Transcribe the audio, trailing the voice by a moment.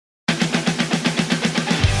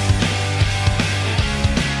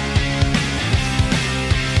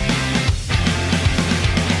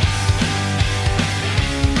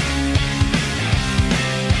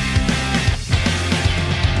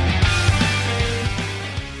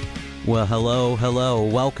Well, hello.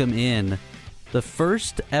 Welcome in the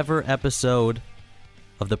first ever episode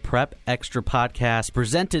of the Prep Extra podcast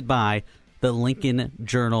presented by the Lincoln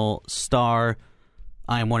Journal-Star.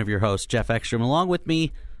 I am one of your hosts, Jeff Ekstrom. Along with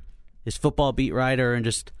me is football beat writer and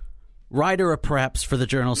just writer of preps for the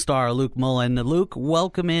Journal-Star, Luke Mullen. Luke,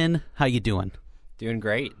 welcome in. How you doing? Doing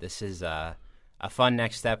great. This is a fun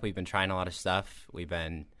next step. We've been trying a lot of stuff. We've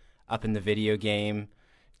been up in the video game,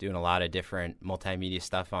 doing a lot of different multimedia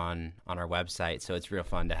stuff on our website. So it's real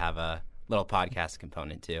fun to have a little podcast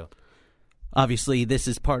component too. Obviously, this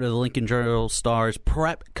is part of the Lincoln Journal-Star's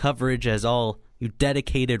prep coverage, as all you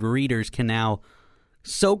dedicated readers can now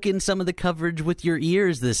soak in some of the coverage with your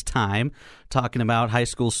ears this time, talking about high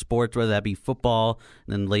school sports, whether that be football,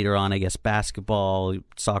 and then later on, I guess, basketball,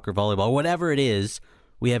 soccer, volleyball, whatever it is,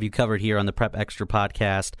 we have you covered here on the Prep Extra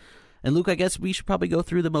podcast. And Luke, I guess we should probably go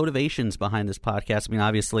through the motivations behind this podcast. I mean,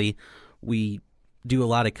 obviously, we do a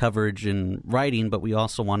lot of coverage in writing, but we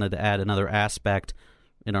also wanted to add another aspect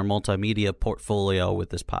in our multimedia portfolio with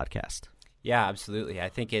this podcast. Yeah, absolutely. I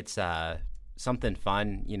think it's something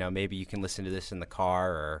fun. You know, maybe you can listen to this in the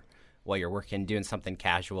car or while you're working, doing something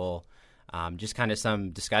casual. Just kind of some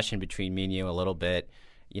discussion between me and you a little bit.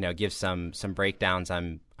 You know, give some breakdowns.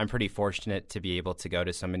 I'm pretty fortunate to be able to go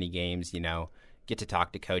to so many games. You know, get to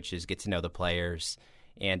talk to coaches, get to know the players,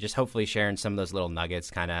 and just hopefully sharing some of those little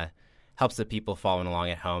nuggets kind of helps the people following along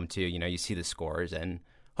at home too. You know, you see the scores, and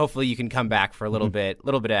hopefully you can come back for a little bit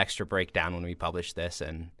of extra breakdown when we publish this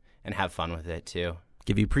and have fun with it too.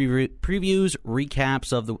 Give you previews,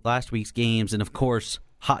 recaps of the last week's games, and of course,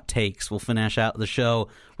 hot takes. We'll finish out the show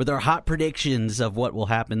with our hot predictions of what will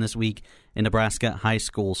happen this week in Nebraska high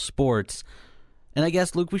school sports. And I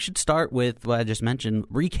guess, Luke, we should start with what I just mentioned,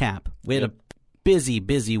 recap. We had a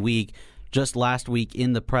busy week just last week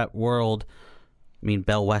in the prep world. I mean,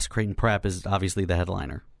 Bell West Creighton Prep is obviously the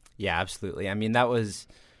headliner. Yeah, absolutely. I mean,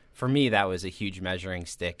 for me, that was a huge measuring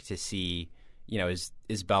stick to see, you know,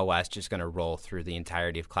 is Bell West just going to roll through the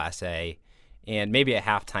entirety of Class A? And maybe at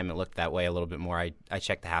halftime it looked that way a little bit more. I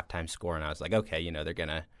checked the halftime score and I was like, okay, you know, they're going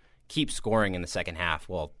to keep scoring in the second half.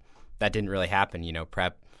 Well, that didn't really happen. You know,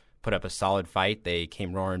 Prep put up a solid fight. They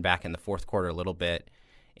came roaring back in the fourth quarter a little bit.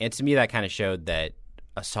 And to me, that kind of showed that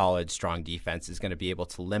a solid, strong defense is going to be able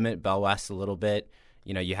to limit Bell West a little bit.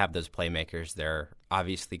 You know, you have those playmakers. They're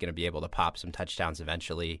obviously going to be able to pop some touchdowns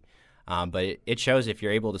eventually. But it shows if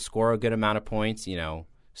you're able to score a good amount of points, you know,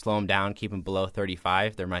 slow them down, keep them below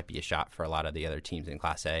 35, there might be a shot for a lot of the other teams in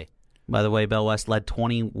Class A. By the way, Bell West led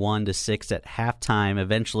 21-6 at halftime,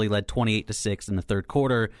 eventually led 28-6 in the third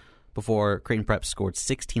quarter before Creighton Prep scored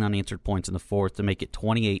 16 unanswered points in the fourth to make it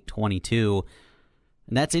 28-22.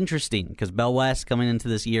 And that's interesting because Bell West coming into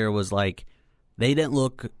this year was like, they didn't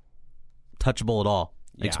look touchable at all,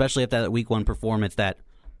 especially after that week one performance that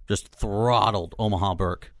just throttled Omaha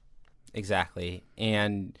Burke. Exactly.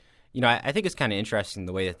 And, you know, I think it's kind of interesting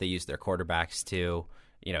the way that they use their quarterbacks too.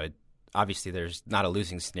 You know, obviously there's not a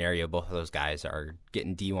losing scenario. Both of those guys are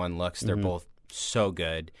getting D1 looks. They're both so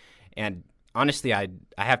good. And honestly, I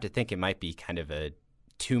have to think it might be kind of a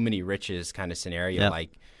too many riches kind of scenario. Yep.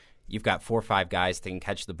 Like, you've got 4 or 5 guys that can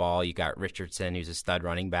catch the ball. You got Richardson, who's a stud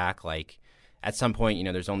running back. Like, at some point, you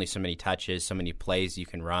know, there's only so many touches, so many plays you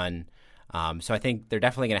can run. So I think they're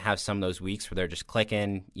definitely going to have some of those weeks where they're just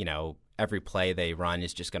clicking. You know, every play they run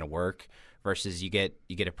is just going to work. Versus you get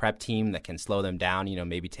a prep team that can slow them down. You know,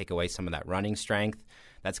 maybe take away some of that running strength.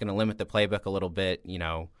 That's going to limit the playbook a little bit. You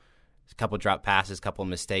know, a couple drop passes, a couple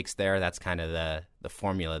mistakes there. That's kind of the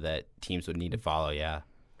formula that teams would need to follow. Yeah.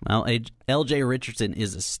 Well, L.J. Richardson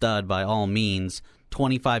is a stud by all means.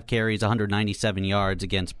 25 carries, 197 yards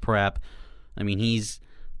against Prep. I mean, he's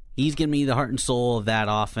going to be the heart and soul of that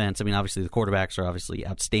offense. I mean, obviously the quarterbacks are obviously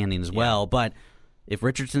outstanding as well, but if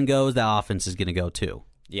Richardson goes, that offense is going to go too.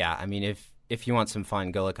 Yeah, I mean, if you want some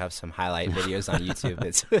fun, go look up some highlight videos on YouTube.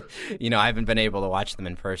 It's, you know, I haven't been able to watch them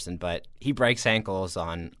in person, but he breaks ankles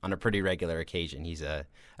on a pretty regular occasion. He's a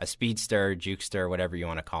speedster, jukester, whatever you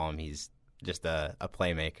want to call him. He's just a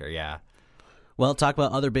playmaker, yeah. Well, talk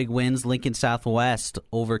about other big wins. Lincoln Southwest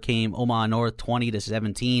overcame Omaha North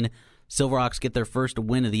 20-17. Silverhawks get their first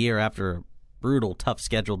win of the year after a brutal, tough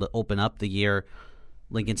schedule to open up the year.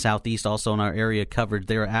 Lincoln Southeast also in our area coverage.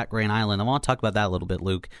 They're at Grand Island. I want to talk about that a little bit,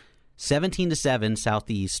 Luke. 17-7,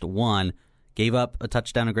 Southeast won. Gave up a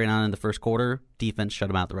touchdown to Grand Island in the first quarter. Defense shut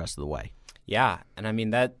them out the rest of the way. Yeah, and I mean,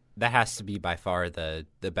 that has to be by far the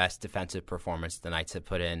best defensive performance the Knights have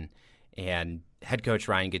put in. And head coach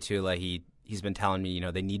Ryan Gatula, he's been telling me, you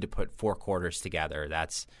know, they need to put 4 quarters together.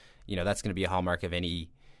 That's going to be a hallmark of any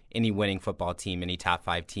winning football team, any top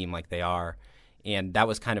 5 team like they are. And that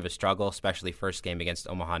was kind of a struggle, especially first game against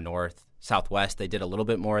Omaha North. Southwest, they did a little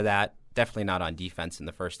bit more of that, definitely not on defense in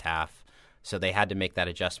the first half. So they had to make that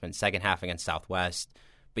adjustment second half against Southwest.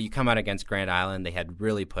 But you come out against Grand Island, they had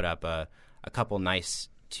really put up a couple nice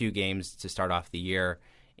 2 games to start off the year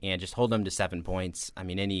and just hold them to 7 points. I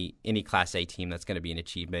mean, any Class A team, that's going to be an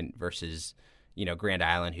achievement versus, Grand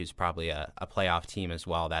Island, who's probably a playoff team as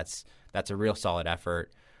well. That's a real solid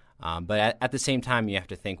effort. But at the same time, you have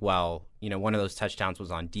to think, well, one of those touchdowns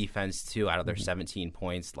was on defense too out of their 17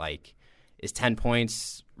 points. Like, is 10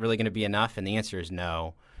 points really going to be enough? And the answer is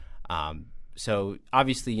no. So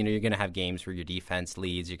obviously, you're going to have games where your defense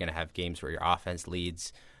leads. You're going to have games where your offense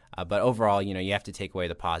leads. But overall, you have to take away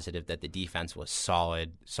the positive that the defense was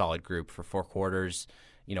solid group for 4 quarters.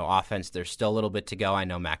 Offense, there's still a little bit to go. I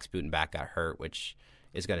know Max Butenbach got hurt, which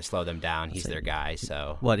is going to slow them down. He's their guy.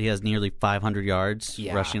 So what, he has nearly 500 yards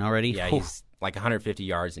rushing already? Yeah, he's like 150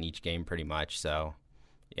 yards in each game pretty much. So,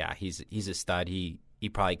 yeah, he's a stud. He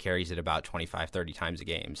probably carries it about 25, 30 times a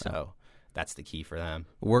game. So that's the key for them.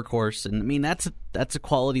 Workhorse. And, I mean, that's a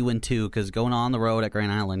quality win, too, because going on the road at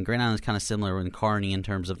Grand Island's kind of similar in Kearney in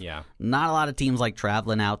terms of not a lot of teams like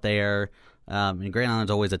traveling out there. And Grand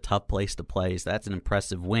Island's always a tough place to play, so that's an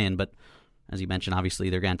impressive win. But as you mentioned, obviously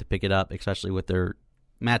they're going to pick it up, especially with their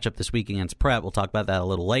matchup this week against Prep. We'll talk about that a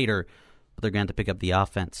little later, but they're going to pick up the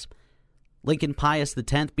offense. Lincoln Pius, the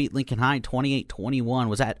 10th, beat Lincoln High 28-21.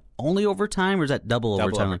 Was that only overtime or is that double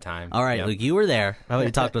overtime? Double overtime. All right, Luke, you were there. How about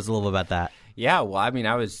you talk to us a little bit about that? Yeah, well, I mean,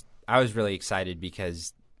 I was really excited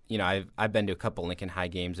because, I've been to a couple Lincoln High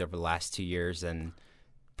games over the last 2 years and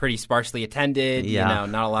pretty sparsely attended,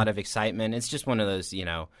 not a lot of excitement. It's just one of those,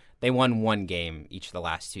 they won 1 game each of the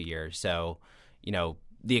last 2 years. So,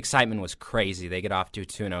 the excitement was crazy. They get off to a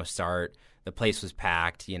 2-0 start. The place was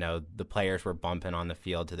packed. The players were bumping on the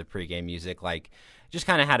field to the pregame music. Like, just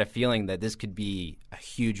kind of had a feeling that this could be a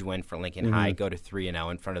huge win for Lincoln High, go to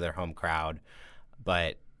 3-0 in front of their home crowd.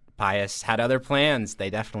 But Pius had other plans. They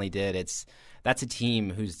definitely did. That's a team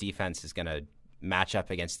whose defense is going to match up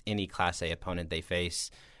against any Class A opponent they face.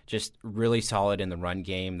 Just really solid in the run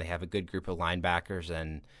game. They have a good group of linebackers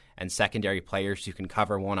and secondary players who can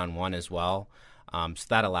cover one-on-one as well. So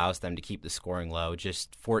that allows them to keep the scoring low.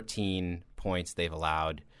 Just 14 points they've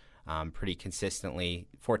allowed pretty consistently.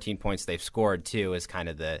 14 points they've scored, too, is kind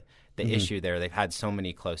of the issue there. They've had so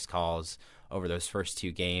many close calls over those first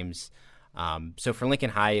 2 games. So for Lincoln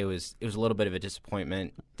High, it was a little bit of a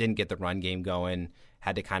disappointment. Didn't get the run game going.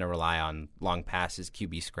 Had to kind of rely on long passes,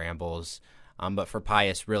 QB scrambles. But for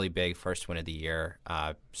Pius, really big first win of the year.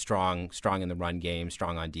 Strong in the run game,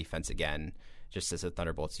 strong on defense again, just as the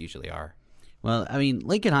Thunderbolts usually are. Well, I mean,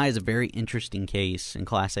 Lincoln High is a very interesting case in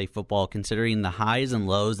Class A football, considering the highs and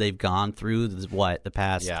lows they've gone through, the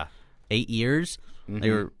past 8 years? Mm-hmm.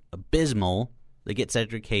 They were abysmal. They get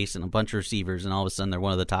Cedric Case and a bunch of receivers, and all of a sudden they're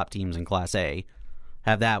one of the top teams in Class A.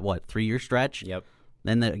 Have that, 3-year stretch? Yep.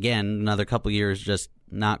 Then, again, another couple years just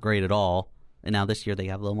not great at all. And now this year they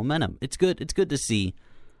have a little momentum. It's good. It's good to see.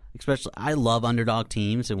 Especially, I love underdog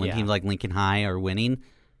teams, and when teams like Lincoln High are winning,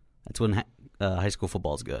 that's when high school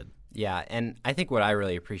football is good. Yeah, and I think what I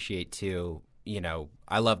really appreciate too,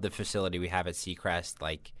 I love the facility we have at Seacrest.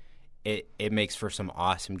 Like, it makes for some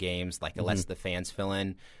awesome games. Like, it lets the fans fill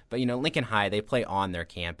in. But Lincoln High, they play on their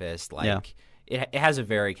campus. Like, it has a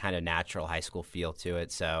very kind of natural high school feel to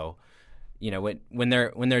it. So, when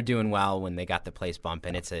they're doing well, when they got the place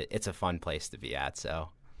bumping, it's a fun place to be at.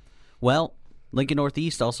 So, well, Lincoln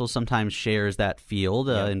Northeast also sometimes shares that field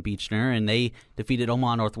in Beechner, and they defeated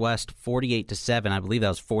Omaha Northwest 48-7. I believe that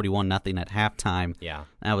was 41-0 at halftime. Yeah,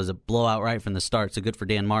 that was a blowout right from the start. So good for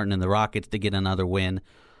Dan Martin and the Rockets to get another win.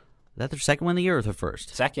 Is that their second win of the year or their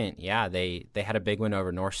first? Second, yeah. They had a big win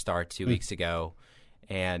over North Star 2 weeks ago.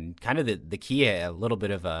 And kind of the key, a little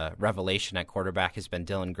bit of a revelation at quarterback has been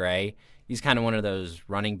Dylan Gray. He's kind of one of those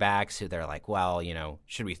running backs who they're like, well,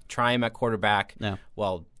 should we try him at quarterback? No.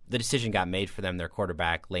 Well, the decision got made for them. Their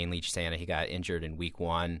quarterback, Lane Leach-Santa, he got injured in week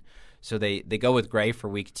 1. So they go with Gray for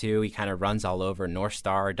week 2. He kind of runs all over North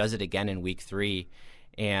Star, does it again in week 3.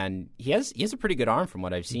 And he has a pretty good arm from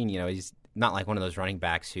what I've seen. He's not like one of those running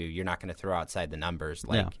backs who you're not going to throw outside the numbers.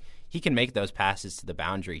 He can make those passes to the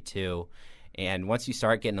boundary too. And once you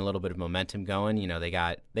start getting a little bit of momentum going, they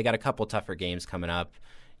got a couple tougher games coming up.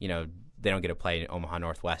 They don't get to play Omaha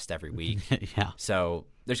Northwest every week. Yeah. So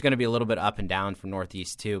there's going to be a little bit up and down from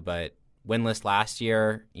Northeast too, but winless last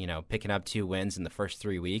year, picking up 2 wins in the first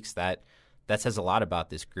 3 weeks, that says a lot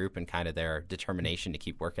about this group and kind of their determination to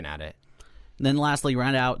keep working at it. And then lastly,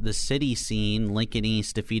 round out the city scene, Lincoln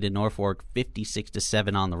East defeated Norfolk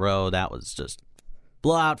 56-7 on the road. That was just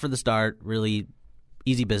blowout for the start. Really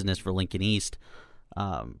easy business for Lincoln East.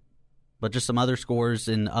 But just some other scores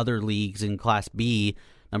in other leagues in Class B.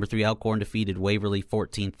 Number 3 Elkhorn defeated Waverly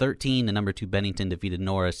 14-13, and number 2 Bennington defeated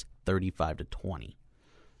Norris 35-20.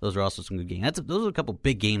 Those are also some good games. Those are a couple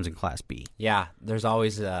big games in Class B. Yeah, there's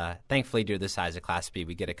always, thankfully, due to the size of Class B,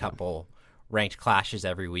 we get a couple ranked clashes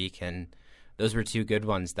every week, and those were 2 good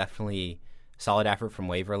ones. Definitely solid effort from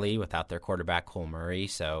Waverly without their quarterback, Cole Murray,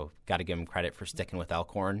 so got to give them credit for sticking with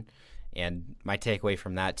Elkhorn. And my takeaway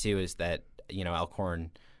from that, too, is that,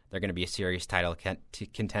 Elkhorn, they're going to be a serious title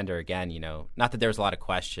contender again. Not that there was a lot of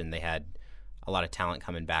question. They had a lot of talent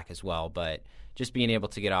coming back as well, but just being able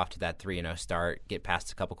to get off to that 3-0 start, get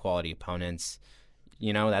past a couple quality opponents,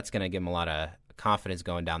 that's going to give them a lot of confidence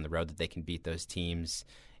going down the road that they can beat those teams.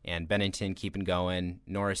 And Bennington keeping going.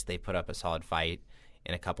 Norris, they put up a solid fight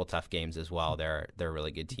in a couple tough games as well. They're a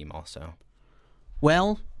really good team also.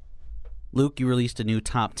 Well, Luke, you released a new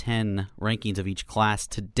top 10 rankings of each class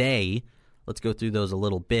today. Let's go through those a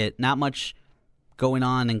little bit. Not much going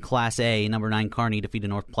on in Class A. Number 9 Kearney defeated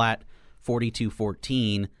North Platte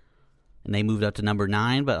 42-14. And they moved up to number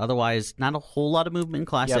 9, but otherwise not a whole lot of movement in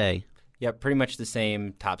Class A. Yep, pretty much the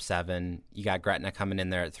same top 7. You got Gretna coming in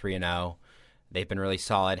there at 3-0. They've been really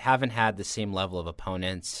solid. Haven't had the same level of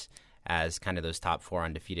opponents as kind of those top 4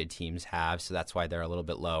 undefeated teams have, so that's why they're a little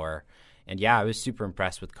bit lower. And yeah, I was super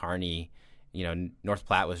impressed with Kearney. North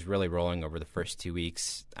Platte was really rolling over the first 2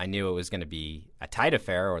 weeks. I knew it was going to be a tight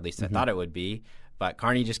affair, or at least I thought it would be. But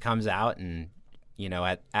Kearney just comes out and,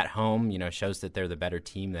 at home, shows that they're the better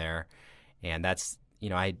team there. And that's,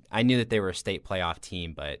 I knew that they were a state playoff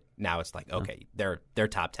team, but now it's like, okay, they're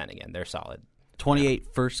top 10 again. They're solid. 28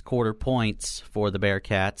 first quarter points for the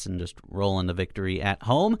Bearcats and just rolling the victory at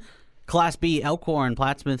home. Class B, Elkhorn,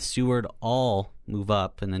 Plattsmouth, Seward all move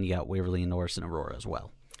up, and then you got Waverly and Norris and Aurora as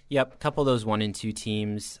well. Yep, a couple of those 1 and 2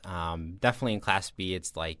 teams. Definitely in Class B,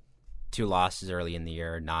 it's like 2 losses early in the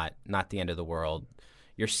year, not the end of the world.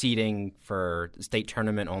 Your seeding for the state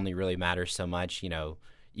tournament only really matters so much.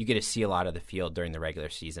 You get to see a lot of the field during the regular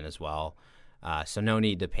season as well. So no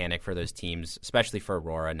need to panic for those teams, especially for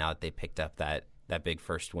Aurora now that they picked up that big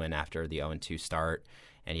first win after the 0-2 start.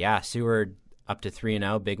 And yeah, Seward up to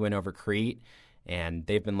 3-0, big win over Crete, and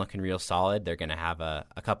they've been looking real solid. They're going to have a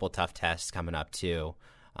couple tough tests coming up too.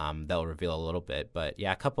 They'll reveal a little bit. But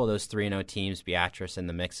yeah, a couple of those 3-0 teams, Beatrice in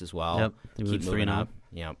the mix as well. Yep, they keep moving up.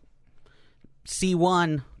 Yep.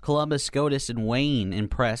 C1, Columbus, SCOTUS, and Wayne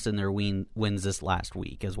impressed in their wins this last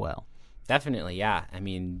week as well. Definitely, yeah. I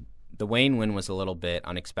mean, the Wayne win was a little bit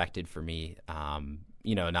unexpected for me.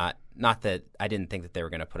 Not that I didn't think that they were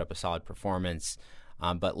going to put up a solid performance,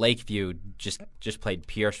 but Lakeview just played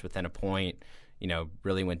Pierce within a point.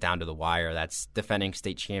 Really went down to the wire. That's defending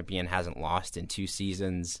state champion, hasn't lost in 2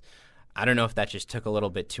 seasons. I don't know if that just took a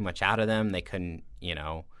little bit too much out of them. They couldn't,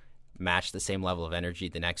 match the same level of energy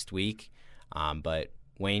the next week. But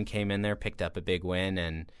Wayne came in there, picked up a big win,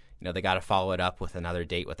 and they got to follow it up with another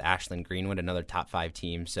date with Ashland Greenwood, another top 5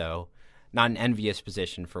 team. So not an envious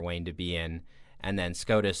position for Wayne to be in. And then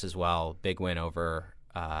SCOTUS as well, big win over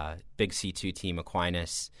big C2 team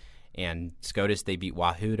Aquinas. And SCOTUS, they beat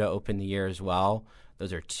Wahoo to open the year as well.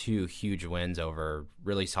 Those are 2 huge wins over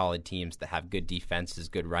really solid teams that have good defenses,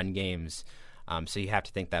 good run games. So you have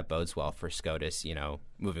to think that bodes well for SCOTUS,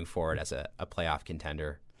 moving forward as a playoff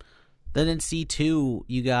contender. Then in C2,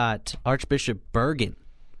 you got Archbishop Bergen,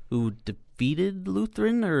 who defeated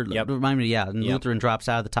Lutheran, or remind me, Lutheran drops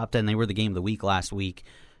out of the top 10. They were the game of the week last week,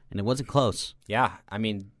 and it wasn't close. Yeah, I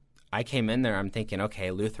mean, I came in there, I'm thinking,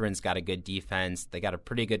 okay, Lutheran's got a good defense. They got a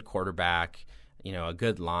pretty good quarterback, a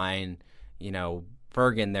good line.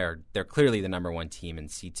 Bergen, they're clearly the number 1 team in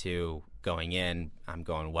C2 going in. I'm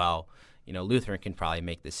going, well, Lutheran can probably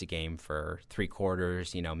make this a game for 3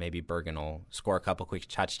 quarters. Maybe Bergen will score a couple quick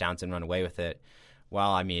touchdowns and run away with it.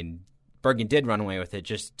 Well, I mean, Bergen did run away with it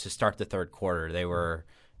just to start the 3rd quarter. They were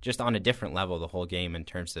just on a different level the whole game in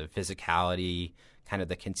terms of physicality, kind of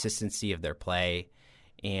the consistency of their play.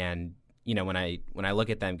 And, when I look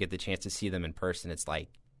at them, get the chance to see them in person, it's like,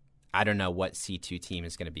 I don't know what C2 team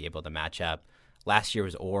is going to be able to match up. Last year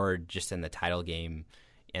was Ord just in the title game,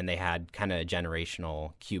 and they had kind of a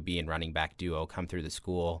generational QB and running back duo come through the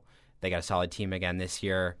school. They got a solid team again this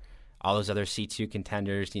year. All those other C2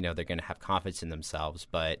 contenders, they're going to have confidence in themselves,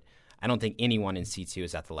 but I don't think anyone in C2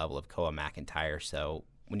 is at the level of Koa McIntyre, so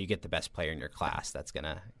when you get the best player in your class, that's going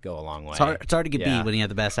to go a long way. It's hard to get beat when you have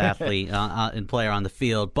the best athlete and player on the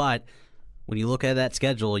field, but when you look at that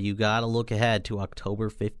schedule, you got to look ahead to October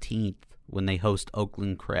 15th when they host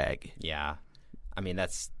Oakland Craig. Yeah. I mean,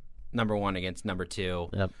 that's number 1 against number 2.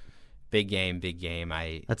 Yep. Big game.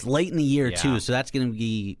 That's late in the year, Yeah. too, so that's going to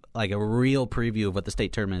be like a real preview of what the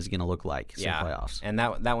state tournament is going to look like in playoffs. And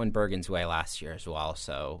that went Bergen's way last year as well.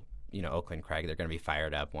 So, Oakland Craig, they're going to be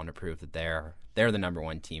fired up, want to prove that they're the number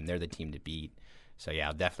one team. They're the team to beat. So,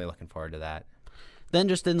 yeah, definitely looking forward to that. Then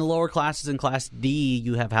just in the lower classes, in Class D,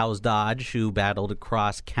 you have Howes Dodge, who battled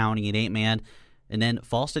across county in 8-man, and then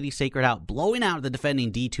Fall City Sacred Out, blowing out the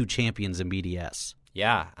defending D2 champions in BDS.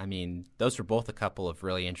 Yeah, I mean, those were both a couple of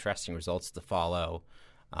really interesting results to follow.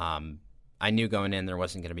 I knew going in there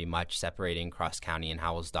wasn't going to be much separating Cross County and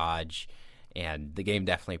Howells Dodge, and the game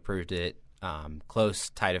definitely proved it. Close,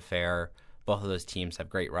 tight affair. Both of those teams have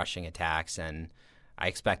great rushing attacks, and I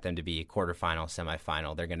expect them to be quarterfinal,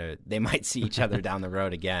 semifinal. They might see each other down the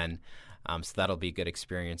road again, so that'll be a good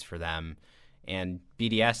experience for them. And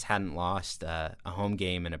BDS hadn't lost a home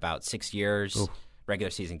game in about 6 years. Ooh.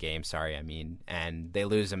 Regular season game, and they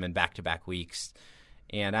lose them in back-to-back weeks.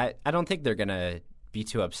 And I don't think they're going to be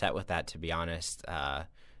too upset with that, to be honest.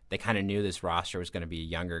 They kind of knew this roster was going to be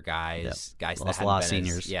younger guys, guys that lost hadn't a lot of been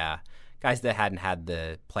seniors. Guys that hadn't had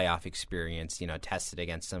the playoff experience, tested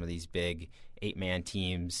against some of these big 8-man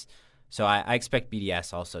teams. So I expect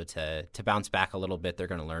BDS also to bounce back a little bit. They're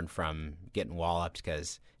going to learn from getting walloped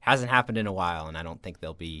because it hasn't happened in a while, and I don't think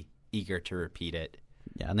they'll be eager to repeat it.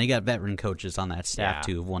 Yeah, and they got veteran coaches on that staff, Yeah.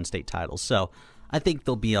 too, who've won state titles. So I think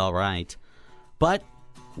they'll be all right. But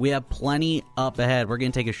we have plenty up ahead. We're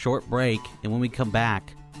going to take a short break, and when we come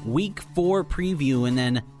back, Week 4 preview, and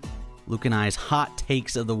then Luke and I's hot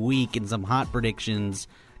takes of the week and some hot predictions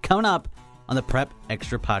coming up on the Prep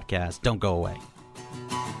Extra podcast. Don't go away.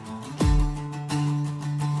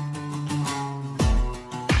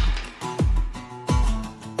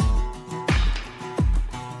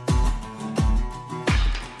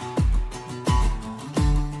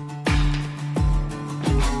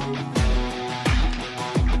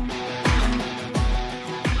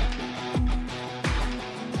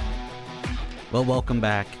 Well, welcome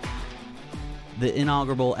back. The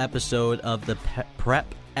inaugural episode of the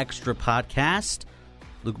Prep Extra podcast.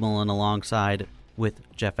 Luke Mullen alongside with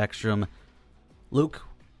Jeff Ekstrom. Luke,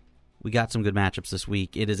 we got some good matchups this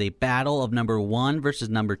week. It is a battle of number 1 versus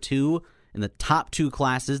number 2 in the top 2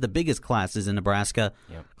 classes, the biggest classes in Nebraska,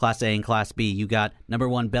 Class A and Class B. You got number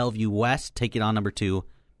 1 Bellevue West taking on number 2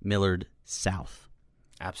 Millard South.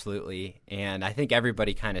 Absolutely. And I think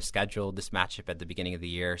everybody kind of scheduled this matchup at the beginning of the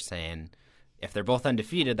year saying, if they're both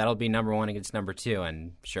undefeated, that'll be number 1 against number 2.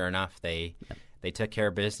 And sure enough, they took care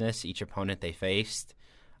of business, each opponent they faced.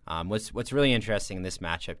 What's really interesting in this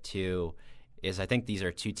matchup, too, is I think these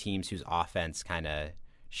are two teams whose offense kind of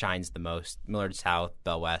shines the most. Millard South,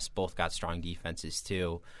 Bell West, both got strong defenses,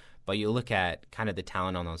 too. But you look at kind of the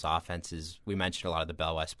talent on those offenses. We mentioned a lot of the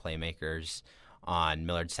Bell West playmakers on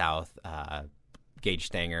Millard South. Gage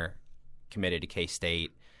Stanger, committed to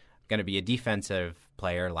K-State. Going to be a defensive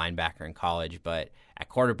player, linebacker in college, but at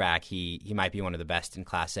quarterback, he might be one of the best in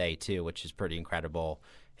Class A too, which is pretty incredible.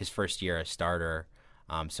 His first year as starter,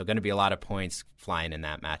 so going to be a lot of points flying in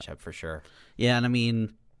that matchup for sure. Yeah, and I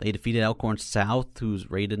mean they defeated Elkhorn South, who's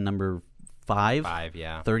rated number 5,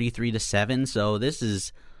 33-7. So this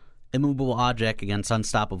is immovable object against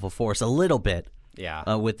unstoppable force a little bit.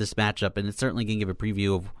 With this matchup, and it's certainly going to give a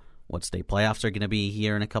preview of what state playoffs are going to be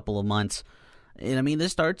here in a couple of months. And I mean,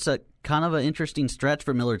 this starts a kind of an interesting stretch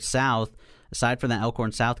for Millard South. Aside from that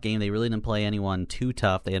Elkhorn South game, they really didn't play anyone too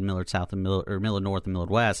tough. They had Millard South and Millard North and Millard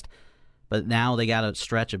West. But now they got a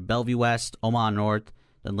stretch of Bellevue West, Omaha North,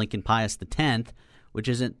 then Lincoln Pius the 10th, which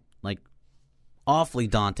isn't like awfully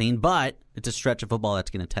daunting, but it's a stretch of football that's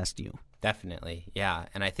going to test you. Definitely, yeah.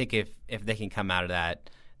 And I think if they can come out of that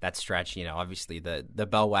stretch, obviously the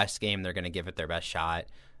Bell West game, they're going to give it their best shot.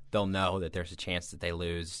 They'll know that there's a chance that they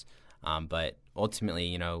lose. But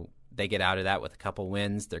ultimately, they get out of that with a couple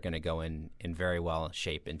wins. They're going to go in very well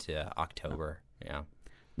shape into October. Yeah.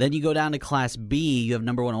 Then you go down to Class B. You have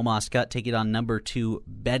number 1 Omaha Skutt taking on number 2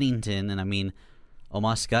 Bennington. And I mean,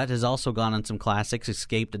 Omaha Skutt has also gone on some classics,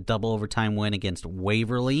 escaped a double overtime win against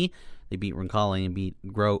Waverly. They beat Roncalli and beat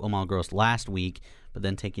Omaha Gross last week, but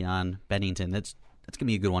then taking on Bennington. That's going to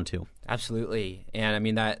be a good one, too. Absolutely. And, I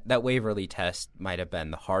mean, that Waverly test might have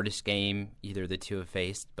been the hardest game either of the two have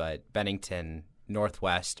faced, but Bennington,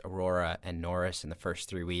 Northwest, Aurora, and Norris in the first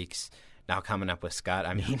 3 weeks, now coming up with Skutt.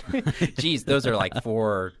 I mean, geez, those are like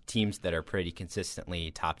 4 teams that are pretty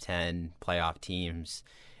consistently top 10 playoff teams.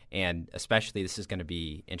 And especially this is going to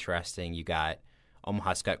be interesting. You got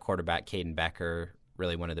Omaha Skutt quarterback Caden Becker,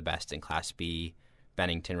 really one of the best in Class B.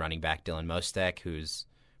 Bennington running back Dylan Mostek, who's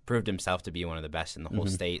proved himself to be one of the best in the whole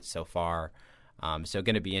state so far. So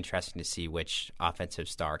going to be interesting to see which offensive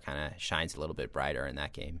star kind of shines a little bit brighter in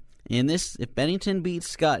that game. In this, if Bennington beats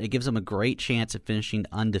Scott, it gives them a great chance at finishing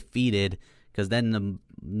undefeated, because then the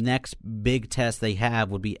next big test they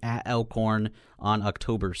have would be at Elkhorn on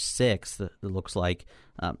October 6th, it looks like.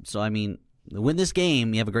 So, I mean, win this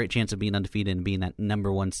game, you have a great chance of being undefeated and being that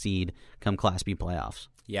number 1 seed come Class B playoffs.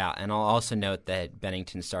 Yeah, and I'll also note that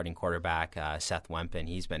Bennington's starting quarterback, Seth Wempen,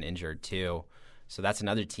 he's been injured too. So that's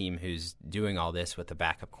another team who's doing all this with a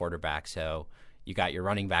backup quarterback. So you got your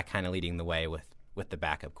running back kind of leading the way with the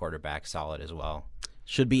backup quarterback solid as well.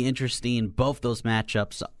 Should be interesting, both those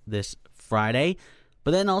matchups this Friday.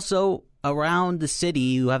 But then also around the city,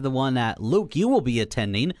 you have the one that, Luke, you will be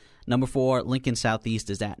attending. Number 4, Lincoln Southeast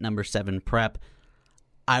is at number 7, Prep.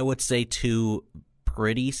 I would say 2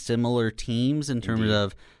 pretty similar teams in terms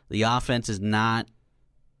of the offense is not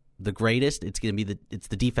the greatest. It's going to be it's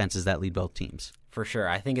the defenses that lead both teams. For sure.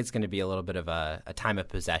 I think it's going to be a little bit of a time of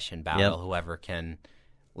possession battle. Yep. Whoever can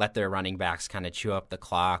let their running backs kind of chew up the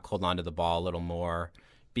clock, hold on to the ball a little more.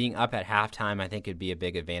 Being up at halftime, I think, would be a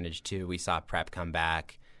big advantage, too. We saw Prep come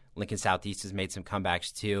back. Lincoln Southeast has made some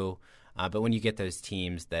comebacks, too. But when you get those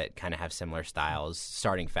teams that kind of have similar styles,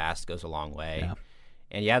 starting fast goes a long way. Yeah.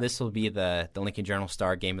 And, yeah, this will be the Lincoln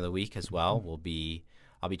Journal-Star Game of the Week as well. I'll be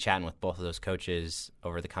chatting with both of those coaches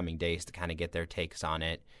over the coming days to kind of get their takes on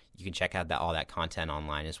it. You can check out all that content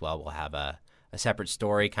online as well. We'll have a separate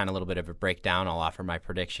story, kind of a little bit of a breakdown. I'll offer my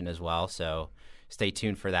prediction as well. So stay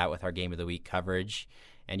tuned for that with our Game of the Week coverage.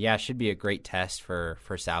 And, yeah, it should be a great test for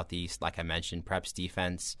Southeast. Like I mentioned, Prep's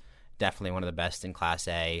defense, definitely one of the best in Class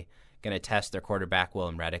A. Going to test their quarterback,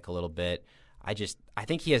 Willem Reddick, a little bit. I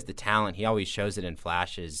think he has the talent. He always shows it in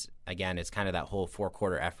flashes. Again, it's kind of that whole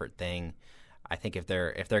 4-quarter effort thing. I think if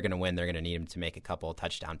they're going to win, they're going to need him to make a couple of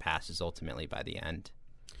touchdown passes ultimately by the end.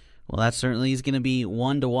 Well, that certainly is going to be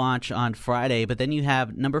one to watch on Friday. But then you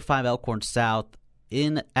have number 5 Elkhorn South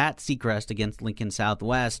at Seacrest against Lincoln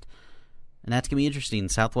Southwest. And that's going to be interesting.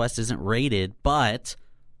 Southwest isn't rated, but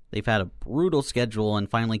they've had a brutal schedule and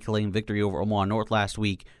finally claimed victory over Omaha North last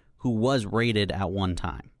week, who was rated at one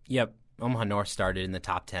time. Yep. Omaha North started in the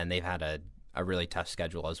top 10. They've had a really tough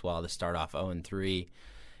schedule as well to start off 0-3.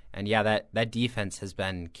 And, yeah, that defense has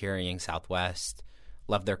been carrying Southwest.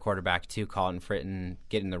 Love their quarterback, too, Colton Fritton.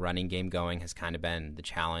 Getting the running game going has kind of been the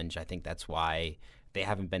challenge. I think that's why they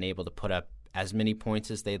haven't been able to put up as many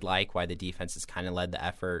points as they'd like, why the defense has kind of led the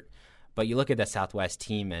effort. But you look at that Southwest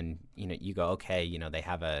team and, you go, okay, they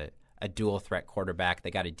have a dual-threat quarterback.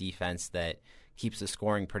 They got a defense that keeps the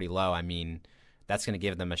scoring pretty low. I mean, that's going to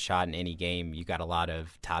give them a shot in any game. You got a lot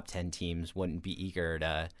of top 10 teams wouldn't be eager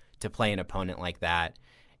to play an opponent like that.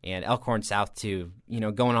 And Elkhorn South, too,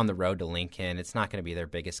 going on the road to Lincoln, it's not going to be their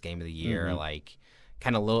biggest game of the year. Mm-hmm. Like,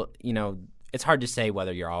 kind of little, it's hard to say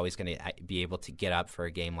whether you're always going to be able to get up for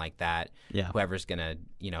a game like that. Yeah. Whoever's going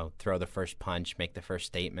to, throw the first punch, make the first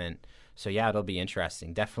statement. So, yeah, it'll be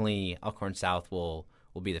interesting. Definitely Elkhorn South will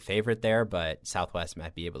be the favorite there, but Southwest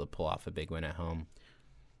might be able to pull off a big win at home.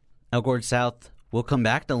 Elkhorn South will come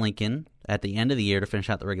back to Lincoln at the end of the year to finish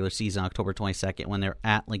out the regular season, October 22nd, when they're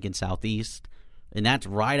at Lincoln Southeast. And that's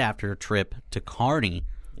right after a trip to Kearney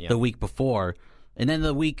the week before. And then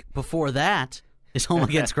the week before that is home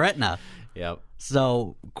against Gretna. Yep.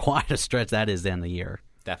 So quite a stretch that is the end of the year.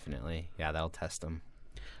 Definitely. Yeah, that'll test them.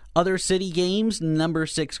 Other city games, number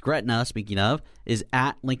 6 Gretna, speaking of, is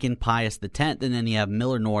at Lincoln Pius X. And then you have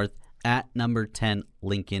Miller North at number 10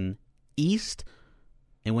 Lincoln East.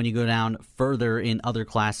 And when you go down further in other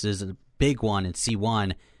classes, a big one in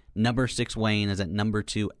C1, number 6 Wayne is at number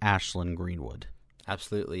 2 Ashland Greenwood.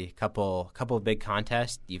 Absolutely. Couple of big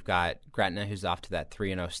contests. You've got Gretna, who's off to that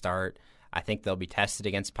 3-0 start. I think they'll be tested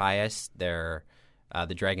against Pius. They're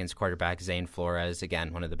the Dragons quarterback, Zane Flores,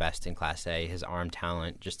 again, one of the best in Class A. His arm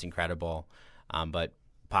talent, just incredible. But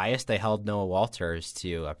Pius, they held Noah Walters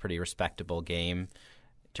to a pretty respectable game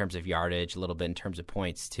in terms of yardage, a little bit in terms of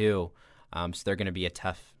points, too. So they're going to be a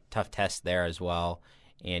tough test there as well.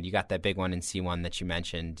 And you got that big one in C1 that you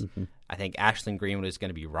mentioned. Mm-hmm. I think Ashland Greenwood is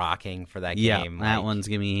going to be rocking for that game. Yeah, that one's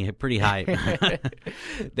going to be pretty high.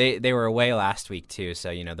 They were away last week, too.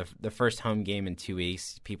 So, the first home game in 2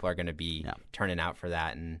 weeks, people are going to be turning out for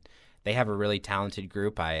that. And they have a really talented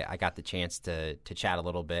group. I got the chance to chat a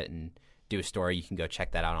little bit and do a story. You can go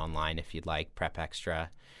check that out online if you'd like, Prep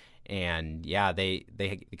Extra. And, yeah, they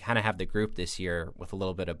kind of have the group this year with a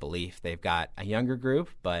little bit of belief. They've got a younger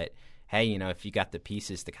group, but hey, if you got the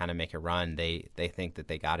pieces to kind of make a run, they think that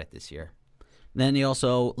they got it this year. Then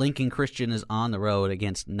Lincoln Christian is on the road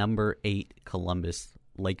against number 8 Columbus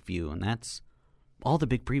Lakeview, and that's all the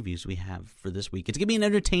big previews we have for this week. It's going to be an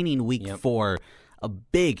entertaining week for a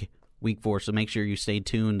big week 4. So make sure you stay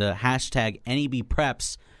tuned to hashtag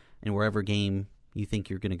NEBPreps in wherever game you think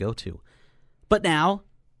you're going to go to. But now,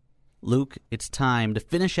 Luke, it's time to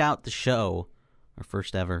finish out the show, our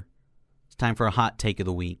first ever. It's time for a hot take of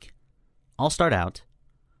the week. I'll start out.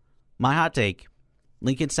 My hot take,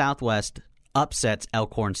 Lincoln Southwest upsets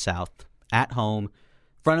Elkhorn South at home, in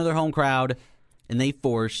front of their home crowd, and they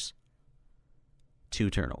force 2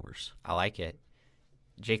 turnovers. I like it.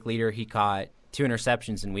 Jake Leader, he caught 2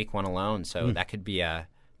 interceptions in week 1 alone, so that could be a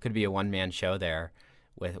one-man show there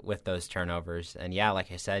with those turnovers. And yeah,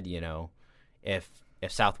 like I said, if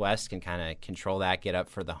Southwest can kind of control that, get up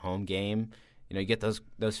for the home game, you get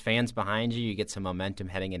those fans behind you, you get some momentum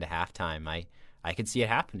heading into halftime. I could see it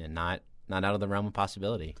happening, not out of the realm of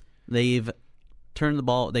possibility. They've turned the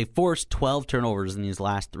ball. They forced 12 turnovers in these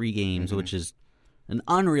last 3 games, which is an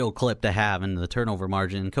unreal clip to have in the turnover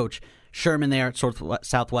margin. And Coach Sherman there at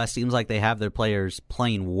Southwest seems like they have their players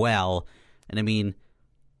playing well. And I mean,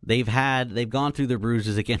 they've gone through their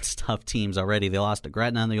bruises against tough teams already. They lost to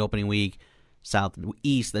Gretna in the opening week,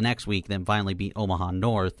 Southeast the next week, then finally beat Omaha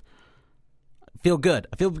North. I feel good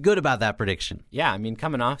about that prediction. Yeah, I mean,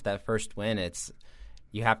 coming off that first win,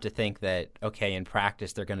 you have to think that, okay, in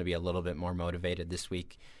practice they're going to be a little bit more motivated this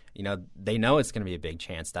week. They know it's going to be a big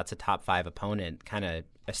chance. That's a top 5 opponent, kind of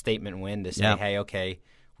a statement win to say, hey, okay,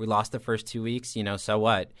 we lost the first 2 weeks, so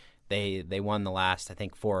what? They won the last, I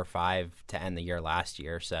think, 4 or 5 to end the year last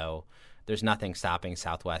year. So there's nothing stopping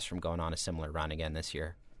Southwest from going on a similar run again this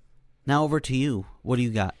year. Now over to you. What do you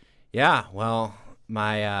got? Yeah, well,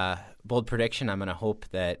 my bold prediction, I'm going to hope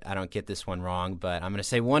that I don't get this one wrong, but I'm going to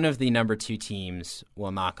say one of the number 2 teams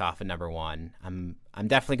will knock off a number 1. I'm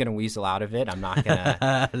definitely going to weasel out of it. I'm not going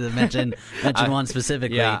to mention one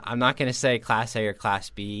specifically. Yeah, I'm not going to say Class A or Class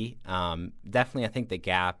B. Definitely, I think the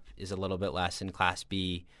gap is a little bit less in Class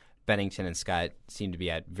B. Bennington and Scott seem to be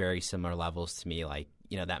at very similar levels to me. Like,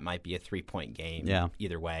 that might be a 3-point game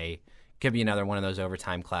either way. Could be another one of those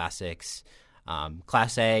overtime classics.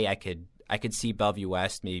 Class A, I could see Bellevue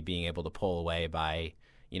West maybe being able to pull away by,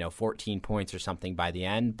 14 points or something by the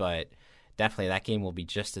end, but definitely that game will be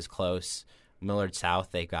just as close. Millard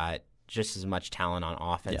South, they got just as much talent on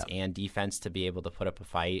offense and defense to be able to put up a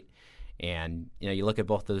fight. And, you look at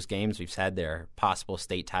both those games, we've said they're possible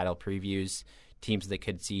state title previews, teams that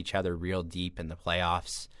could see each other real deep in the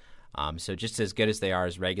playoffs. So just as good as they are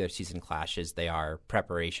as regular season clashes, they are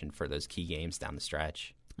preparation for those key games down the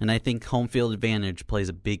stretch. And I think home field advantage plays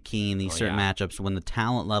a big key in these certain matchups when the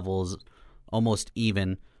talent level is almost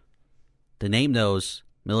even. To name those,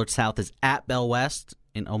 Millard South is at Bell West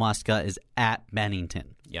and Omaha Skutt is at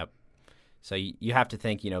Bennington. Yep. So you have to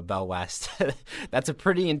think, Bell West, that's a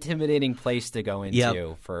pretty intimidating place to go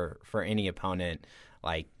into for any opponent.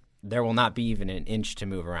 Like, there will not be even an inch to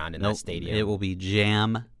move around in that stadium. It will be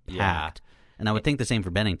jam-packed. Yeah. And I would think the same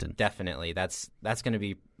for Bennington. Definitely. That's going to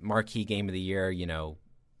be marquee game of the year,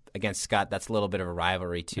 against Scott. That's a little bit of a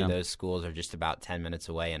rivalry, too. Those schools are just about 10 minutes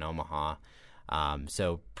away in Omaha.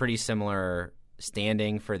 So pretty similar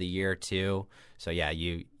standing for the year, too. So, yeah,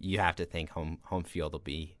 you have to think home field will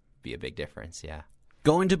be a big difference, yeah.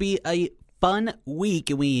 Going to be a fun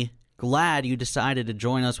week, and we glad you decided to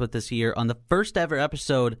join us with us here on the first ever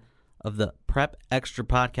episode of the Prep Extra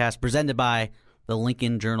podcast presented by the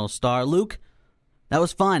Lincoln Journal-Star. Luke, that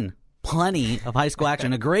was fun. Plenty of high school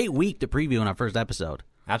action. A great week to preview in our first episode.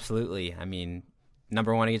 Absolutely. I mean,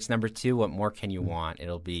 number 1 against number 2, what more can you want?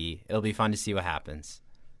 It'll be fun to see what happens.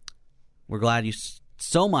 We're glad you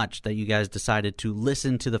so much that you guys decided to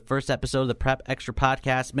listen to the first episode of the Prep Extra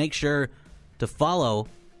podcast. Make sure to follow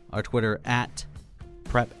our Twitter at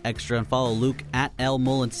Prep Extra and follow Luke at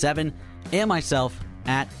LMullen7 and myself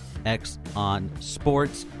at X on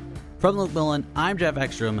Sports. From Luke Mullen, I'm Jeff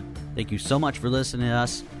Ekstrom. Thank you so much for listening to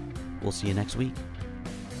us. We'll see you next week.